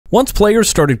Once players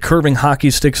started curving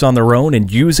hockey sticks on their own and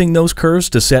using those curves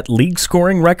to set league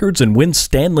scoring records and win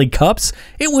Stanley Cups,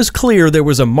 it was clear there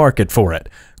was a market for it.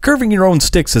 Curving your own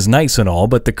sticks is nice and all,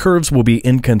 but the curves will be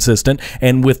inconsistent,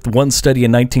 and with one study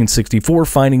in 1964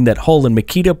 finding that Hull and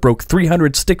Mikita broke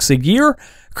 300 sticks a year,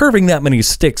 curving that many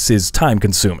sticks is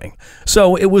time-consuming.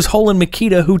 So it was Hull and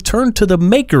Mikita who turned to the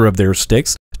maker of their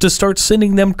sticks to start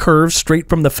sending them curves straight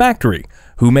from the factory.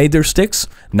 Who made their sticks?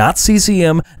 Not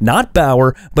CCM, not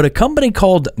Bauer, but a company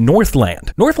called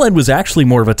Northland. Northland was actually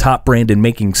more of a top brand in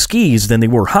making skis than they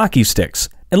were hockey sticks.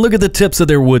 And look at the tips of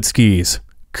their wood skis.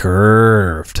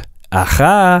 Curved.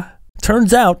 Aha!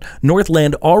 Turns out,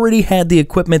 Northland already had the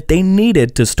equipment they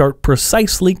needed to start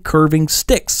precisely curving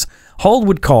sticks. Hull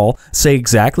would call, say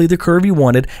exactly the curve you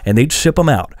wanted, and they'd ship them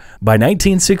out. By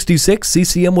 1966,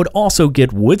 CCM would also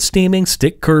get wood steaming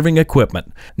stick curving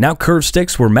equipment. Now curved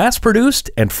sticks were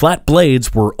mass-produced and flat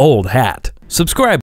blades were old hat. Subscribe.